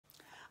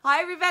Hi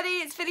everybody,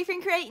 it's Phili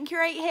from Create and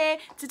Curate here.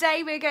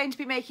 Today we're going to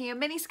be making a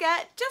mini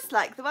skirt just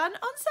like the one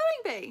on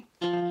Sewing Bee.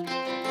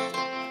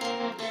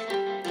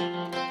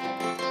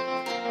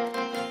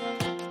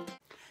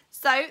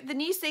 So the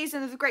new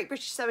season of the Great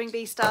British Sewing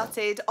Bee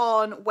started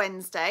on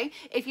Wednesday.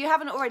 If you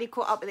haven't already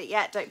caught up with it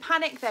yet, don't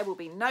panic, there will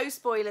be no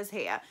spoilers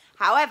here.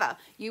 However,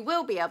 you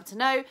will be able to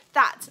know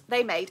that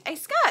they made a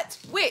skirt,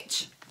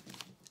 which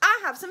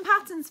I have some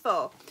patterns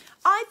for.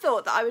 I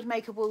thought that I would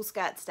make a wool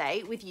skirt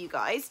today with you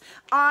guys.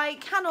 I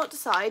cannot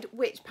decide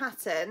which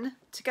pattern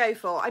to go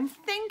for. I'm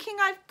thinking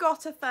I've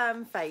got a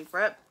firm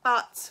favourite,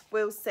 but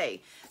we'll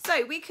see.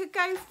 So we could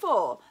go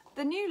for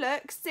the New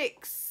Look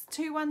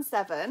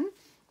 6217,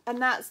 and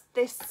that's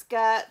this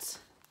skirt,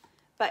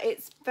 but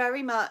it's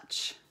very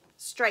much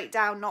straight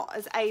down, not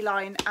as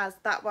A-line as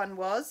that one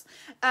was.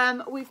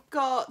 We've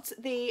got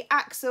the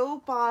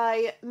Axel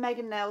by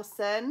Megan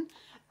Nelson,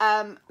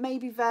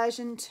 maybe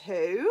version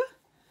 2.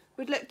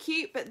 Would look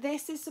cute, but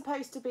this is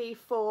supposed to be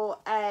for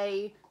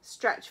a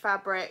stretch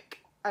fabric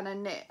and a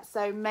knit,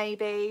 so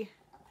maybe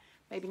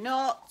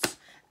not.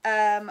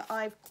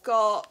 I've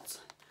got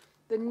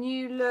the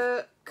New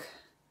Look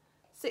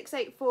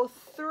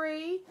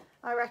 6843.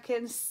 I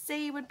reckon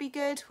C would be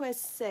good. Where's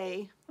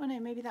C? Oh no,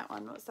 maybe that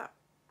one. What's that?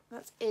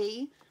 That's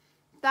E.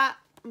 That,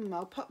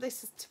 I'll pop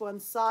this to one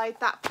side.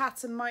 That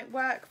pattern might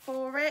work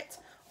for it.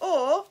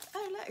 Or,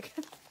 oh look,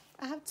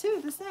 I have two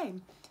of the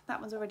same. That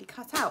one's already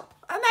cut out.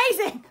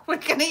 Amazing! We're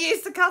going to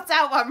use the cut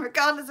out one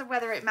regardless of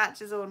whether it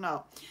matches or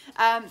not.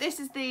 This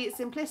is the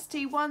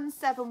Simplicity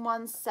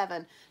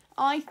 1717.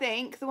 I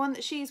think the one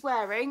that she's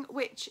wearing,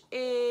 which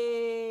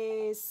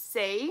is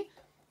C,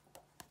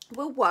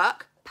 will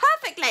work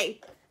perfectly.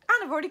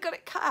 And I've already got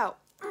it cut out.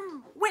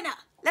 Winner!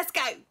 Let's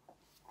go!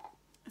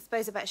 I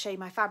suppose I better show you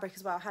my fabric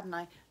as well, hadn't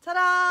I?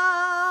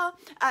 Ta-da!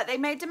 They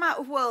made them out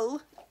of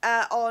wool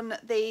on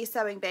the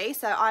Sewing Bee,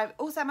 so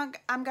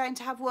I'm going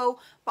to have wool,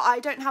 but I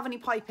don't have any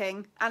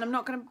piping, and I'm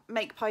not going to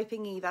make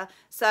piping either,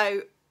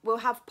 so we'll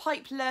have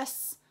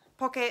pipeless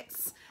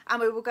pockets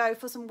and we will go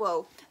for some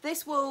wool.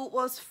 This wool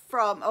was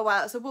from, oh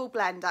well, it's a wool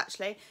blend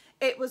actually.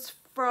 It was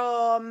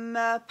from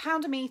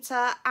Pound a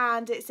Metre,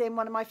 and it's in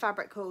one of my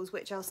fabric hauls,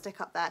 which I'll stick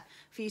up there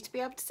for you to be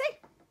able to see.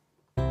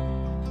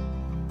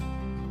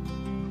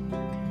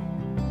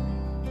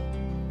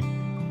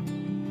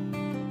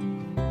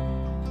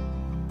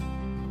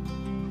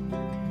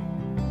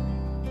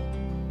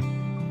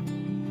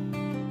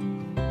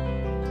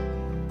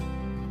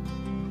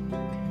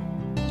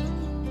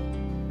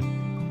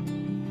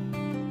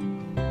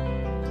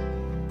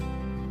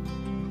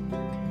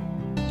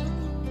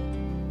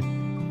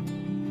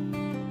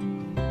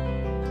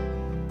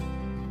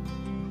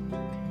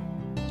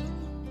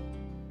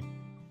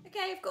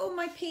 I've got all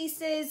my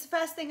pieces.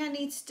 First thing I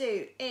need to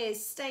do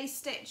is stay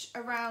stitch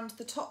around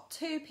the top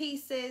two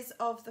pieces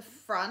of the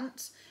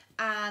front,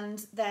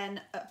 and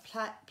then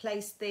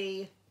place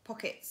the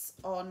pockets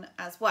on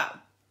as well.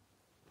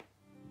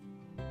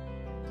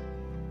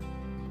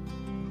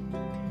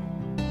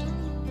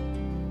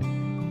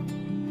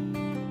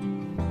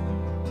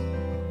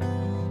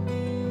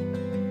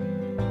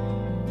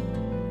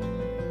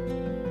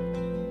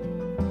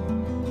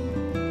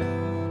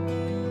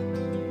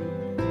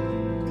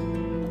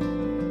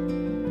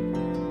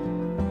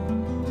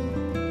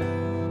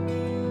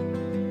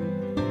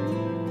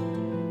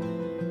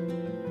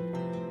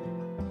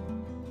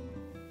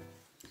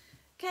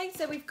 Okay,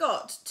 so we've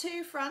got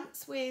two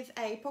fronts with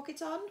a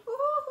pocket on.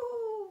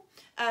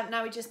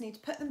 Now we just need to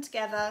put them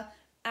together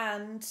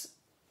and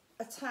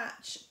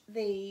attach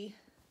the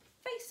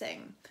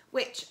facing,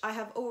 which I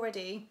have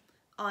already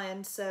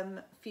ironed some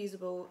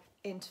fusible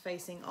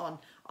interfacing on.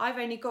 I've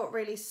only got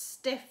really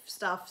stiff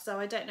stuff, so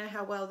I don't know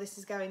how well this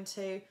is going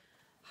to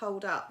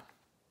hold up,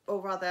 or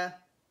rather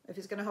if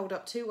it's going to hold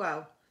up too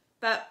well.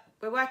 But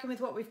we're working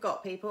with what we've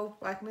got, people,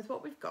 working with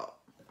what we've got.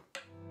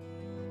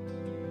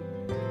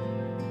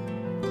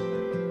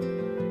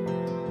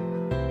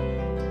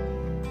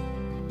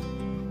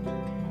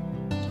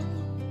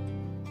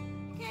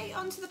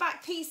 Onto the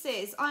back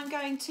pieces, I'm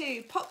going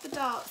to pop the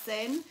darts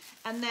in,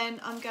 and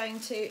then I'm going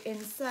to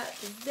insert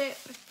the zip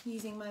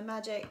using my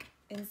magic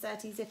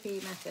inserty zippy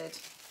method.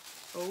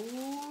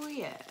 Oh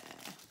yeah.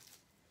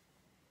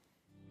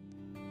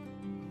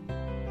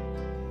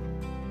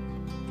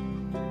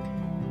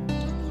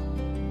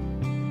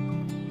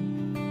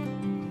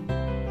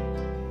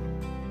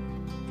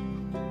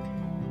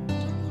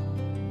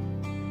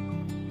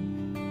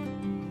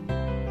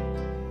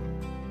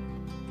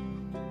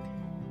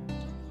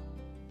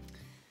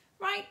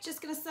 Just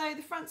going to sew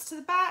the fronts to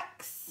the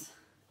backs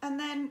and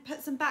then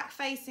put some back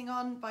facing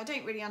on, but I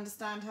don't really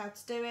understand how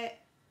to do it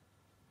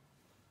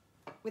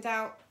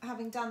without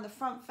having done the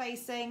front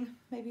facing.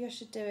 Maybe I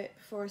should do it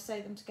before I sew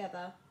them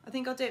together. I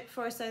think I'll do it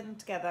before I sew them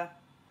together,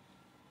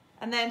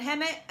 and then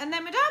hem it, and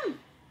then we're done.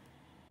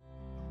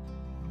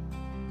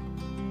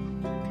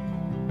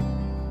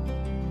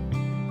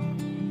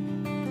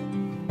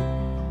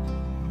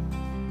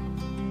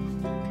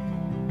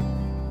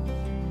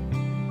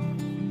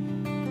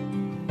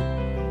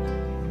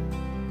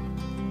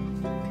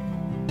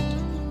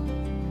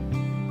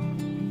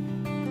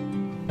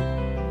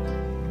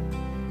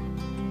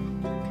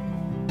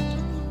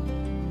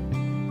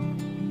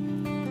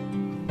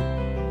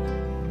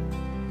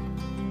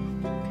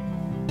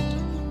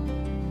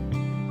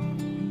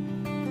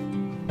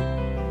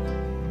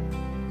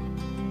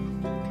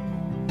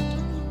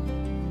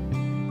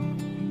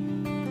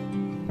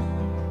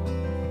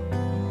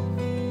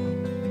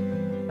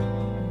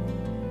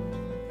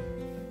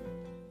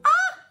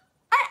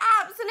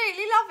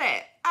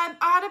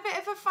 I had a bit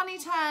of a funny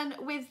turn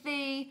with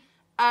the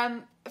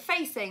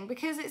facing,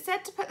 because it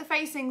said to put the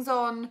facings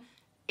on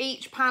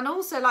each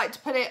panel, so like to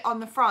put it on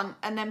the front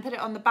and then put it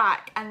on the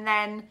back and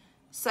then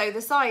sew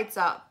the sides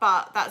up,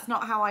 but that's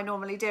not how I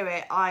normally do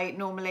it. I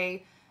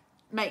normally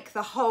make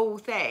the whole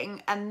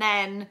thing and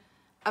then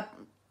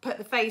put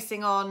the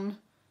facing on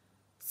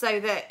so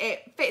that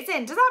it fits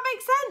in. Does that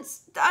make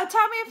sense?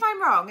 Tell me if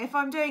I'm wrong, if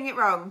I'm doing it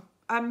wrong.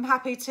 I'm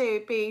happy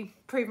to be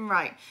proven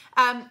right.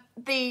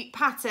 The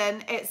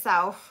pattern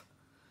itself,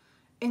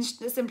 in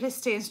the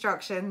simplicity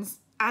instructions,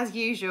 as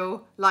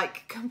usual,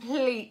 like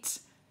complete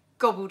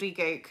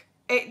gobbledygook.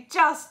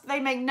 They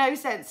make no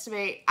sense to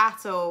me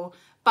at all,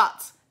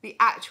 but the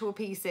actual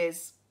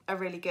pieces are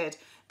really good.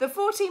 The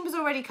 14 was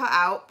already cut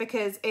out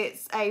because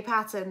it's a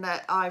pattern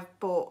that I've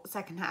bought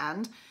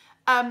secondhand.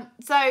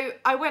 So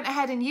I went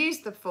ahead and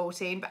used the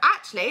 14, but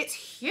actually it's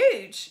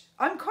huge.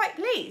 I'm quite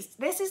pleased.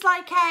 This is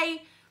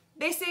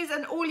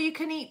an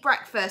all-you-can-eat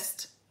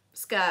breakfast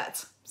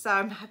skirt. So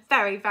I'm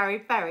very, very,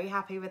 very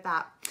happy with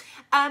that.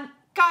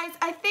 Guys,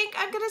 I think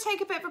I'm going to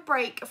take a bit of a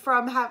break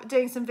from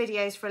doing some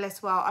videos for a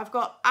little while. I've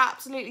got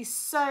absolutely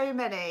so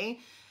many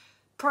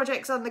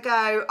projects on the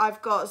go.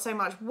 I've got so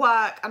much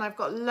work and I've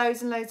got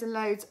loads and loads and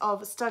loads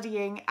of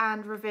studying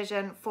and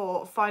revision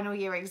for final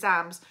year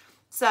exams.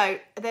 So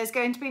there's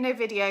going to be no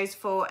videos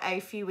for a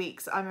few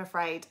weeks, I'm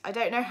afraid. I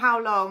don't know how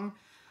long.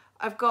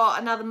 I've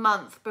got another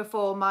month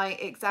before my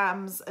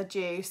exams are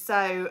due,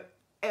 so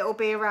it'll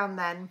be around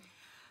then.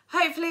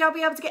 Hopefully I'll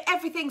be able to get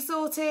everything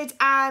sorted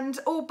and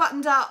all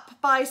buttoned up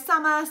by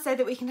summer so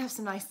that we can have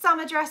some nice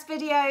summer dress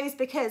videos,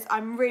 because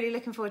I'm really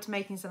looking forward to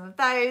making some of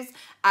those.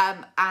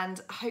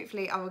 And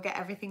hopefully I will get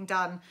everything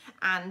done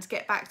and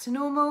get back to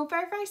normal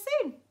very, very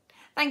soon.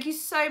 Thank you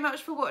so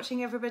much for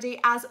watching, everybody,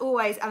 as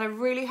always, and I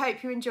really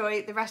hope you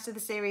enjoy the rest of the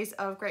series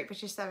of Great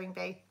British Sewing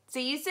Bee.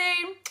 See you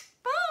soon.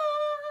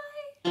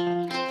 Bye.